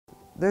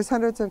There's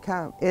hundreds of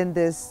camps in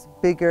this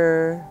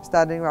bigger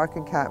Standing Rock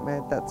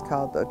encampment that's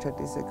called the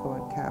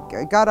Ochetiseco camp.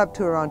 It got up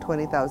to around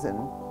 20,000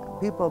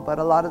 people, but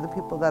a lot of the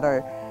people that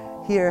are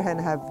here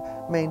and have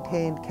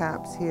maintained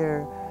camps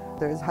here,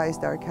 there's High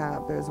Star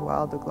Camp, there's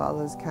Wild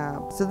Oglalas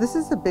Camp. So this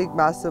is a big,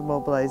 massive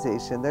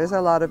mobilization. There's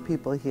a lot of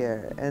people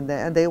here, and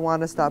they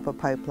want to stop a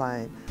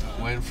pipeline.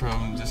 Went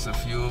from just a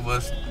few of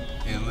us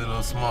in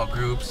little small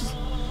groups,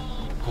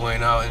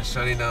 going out and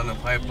shutting down the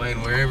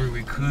pipeline wherever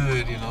we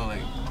could, you know,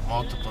 like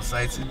multiple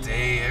sites a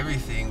day,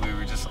 everything. We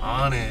were just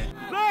on it.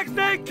 Blacks,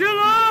 they kill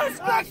us!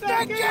 Blacks,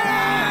 they kill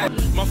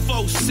us! My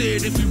folks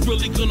said if we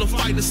really gonna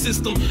fight the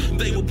system,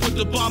 they will put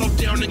the bottle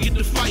down and get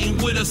to fighting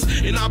with us.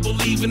 And I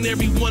believe in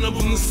every one of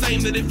them the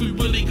same, that if we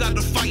really got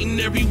to fighting,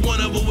 every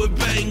one of them would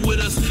bang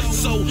with us.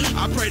 So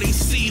I pray they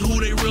see who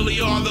they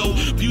really are though.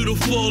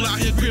 Beautiful, out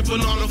here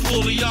gripping on a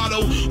fully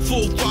auto.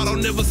 Full throttle,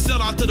 never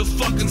sell out to the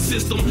fucking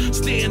system.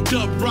 Stand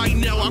up right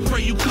now, I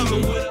pray you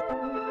coming with it.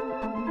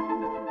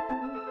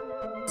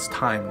 It's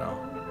time now.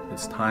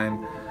 It's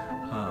time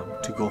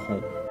to go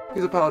home.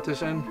 He's a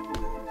politician.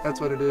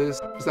 That's what it is.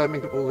 Does that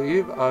make people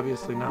leave?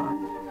 Obviously not.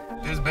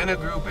 There's been a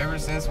group ever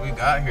since we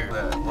got here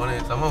that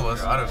wanted some of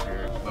us out of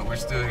here, but we're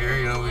still here.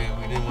 You know,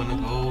 we didn't want to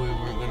go. We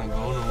weren't going to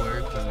go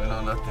nowhere because we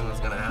know nothing was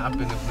going to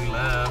happen if we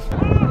left.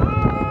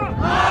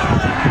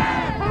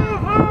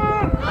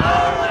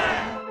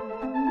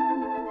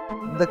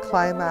 The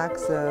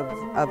climax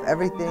of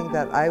everything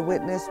that I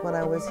witnessed when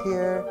I was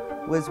here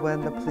was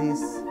when the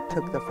police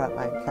took the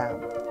frontline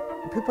camp.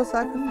 People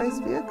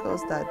sacrificed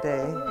vehicles that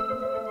day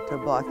to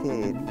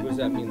blockade. What does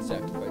that mean,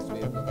 sacrifice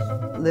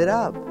vehicles? Lit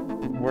up.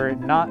 We're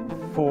not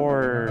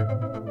for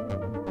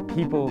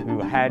people who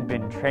had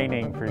been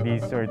training for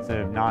these sorts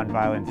of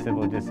nonviolent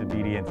civil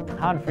disobedience,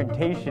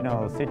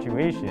 confrontational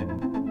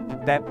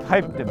situation. That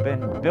pipe had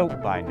been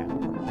built by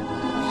now.